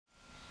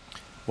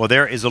Well,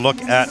 there is a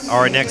look at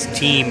our next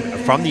team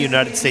from the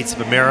United States of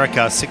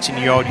America.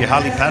 16-year-old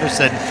Yahli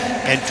PEDERSEN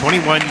and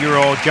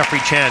 21-year-old Jeffrey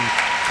CHEN.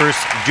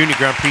 First Junior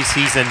Grand Prix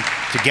season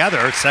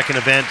together. Second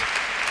event,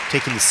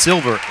 taking the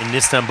silver in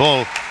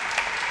Istanbul.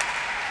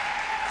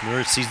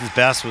 Their season's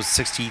best was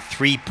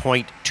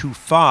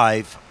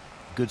 63.25.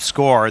 Good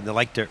score, and they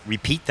like to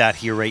repeat that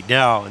here right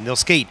now. And they'll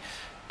skate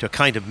to a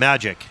kind of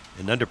magic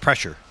and under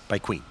pressure by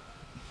Queen.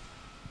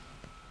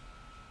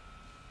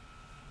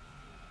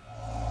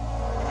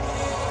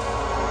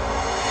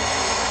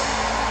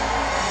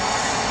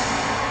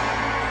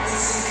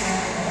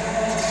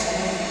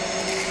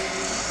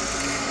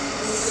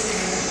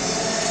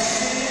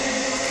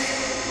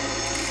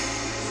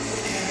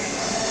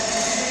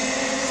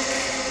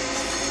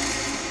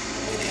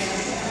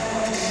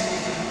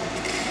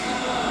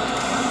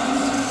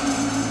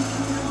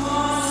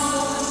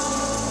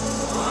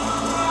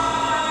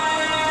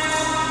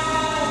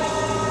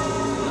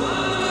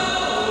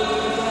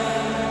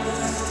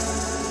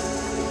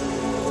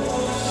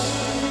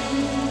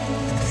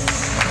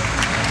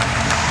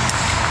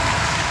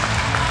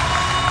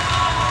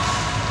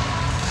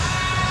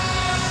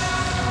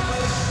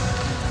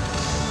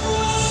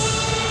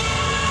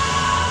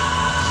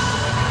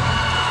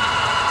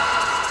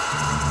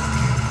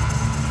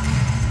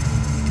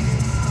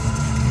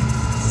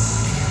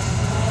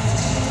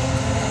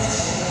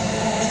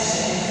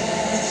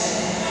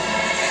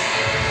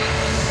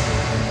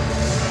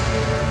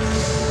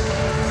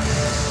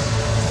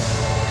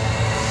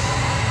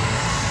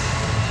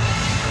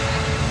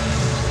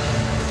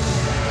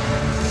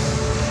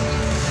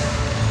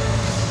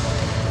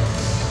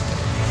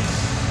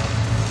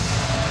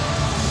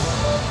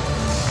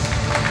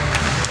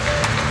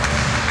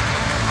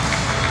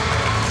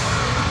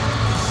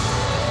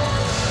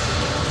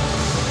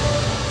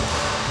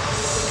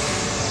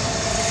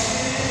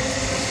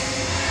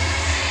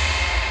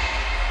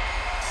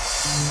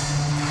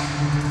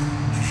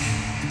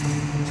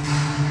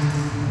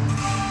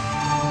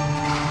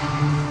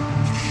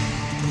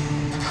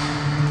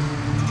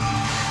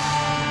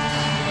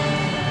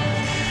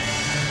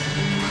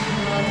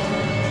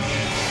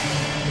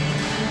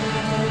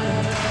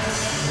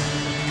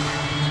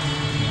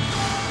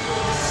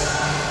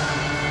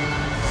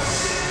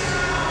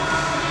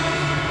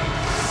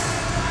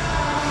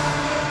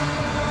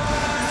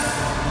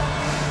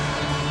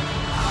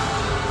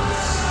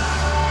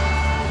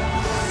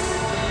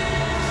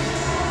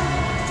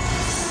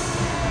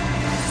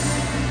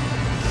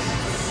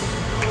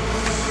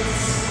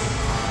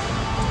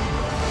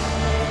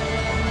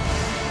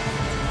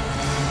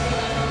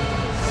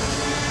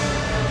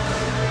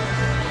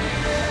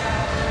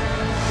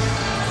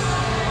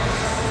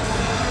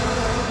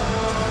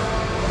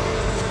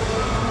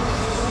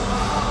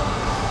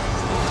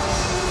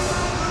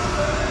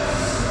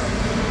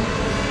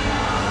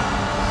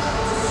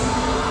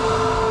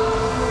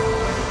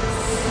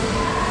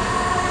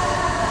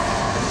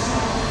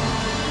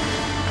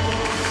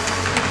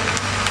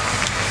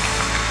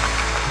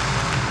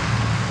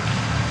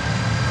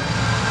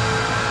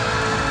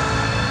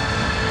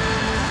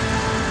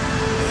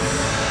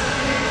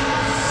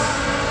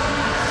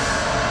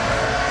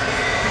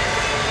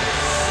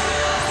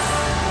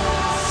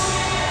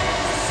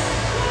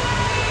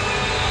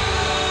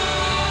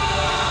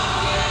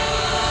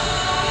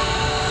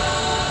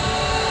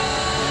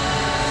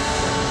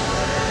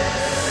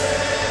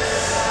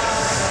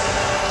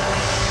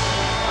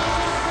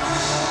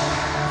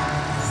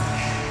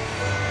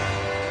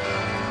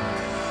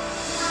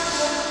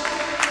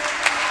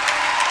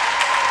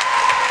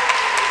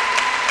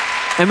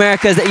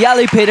 America's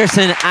Yahli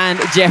PEDERSEN and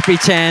Jeffrey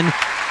CHEN.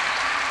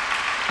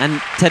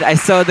 And Ted, I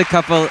saw the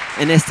couple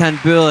in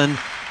Istanbul, and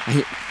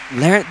I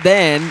learned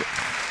then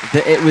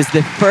that it was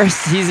the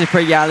first season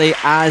for Yahli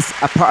as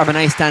a part of an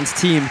ice dance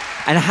team.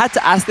 And I had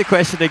to ask the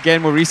question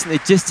again more recently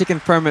just to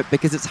confirm it,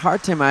 because it's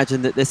hard to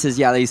imagine that this is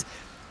Yahli's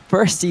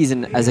first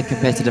season as a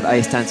competitive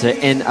ice dancer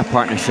in a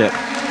partnership.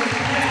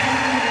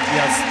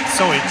 Yeah, it's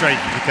so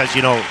interesting because,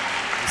 you know,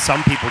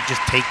 some people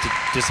just take to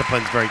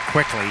disciplines very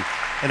quickly.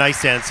 And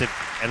ice dance,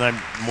 and I'm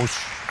most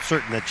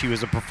certain that she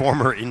was a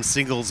performer in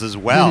singles as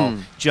well,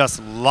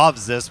 just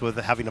loves this with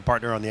having a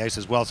partner on the ice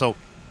as well. So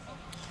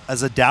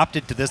has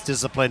adapted to this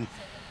discipline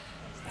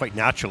quite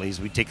naturally as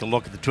we take a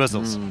look at the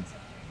Twizzles.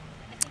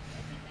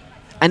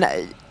 And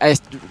I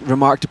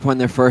remarked upon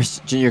their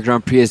first Junior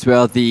Grand Prix as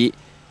well, the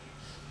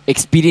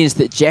experience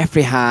that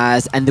Jeffrey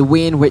has and the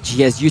way in which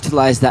he has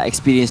utilized that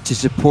experience to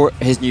support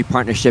his new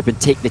partnership and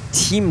take the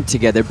team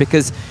together,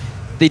 because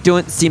they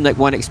don't seem like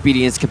one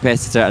experienced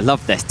competitor. I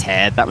love this,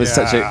 Ted. That was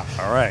such a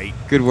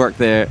good work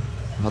there.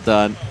 Well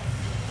done.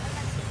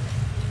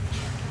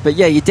 But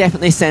yeah, you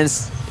definitely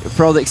sense,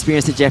 for all the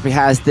experience that Jeffrey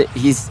has, that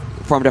he's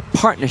formed a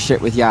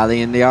partnership with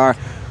Yahli and they are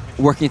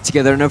working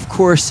together. And of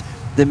course,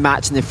 the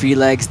match in the free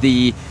legs,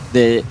 the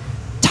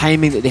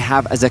timing that they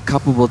have as a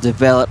couple will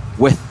develop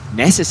with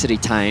necessary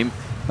time.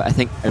 But I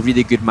think a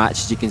really good match,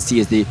 as you can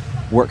see, as they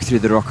work through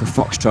the rocker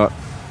foxtrot.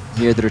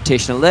 Here, the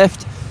rotational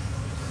lift.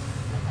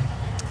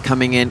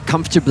 coming in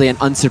comfortably and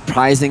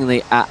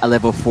unsurprisingly at a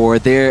level 4.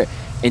 Their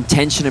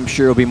intention, I'm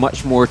sure, will be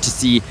much more to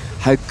see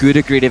how good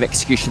a grade of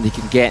execution they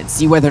can get and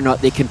see whether or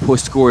not they can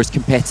post scores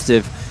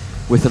competitive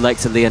with the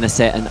likes of Leah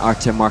Nasset and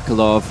Artem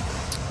Markelov,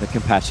 the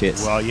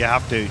compatriots. Well, you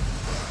have to,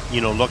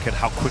 you know, look at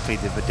how quickly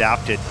they've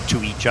adapted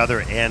to each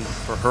other, and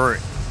for her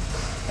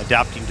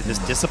adapting to this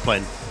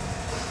discipline,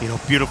 you know,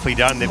 beautifully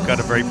done. They've got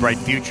a very bright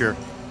future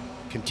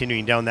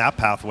continuing down that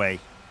pathway.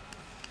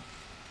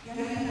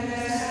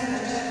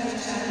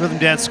 Rhythm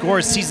dance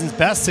scores, season's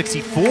best,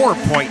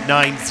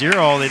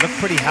 64.90. They look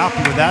pretty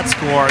happy with that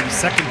score. The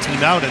second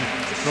team out, and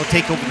they'll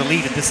take over the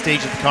lead at this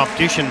stage of the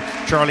competition.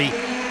 Charlie,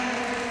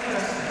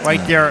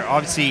 right there,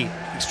 obviously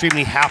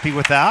extremely happy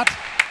with that.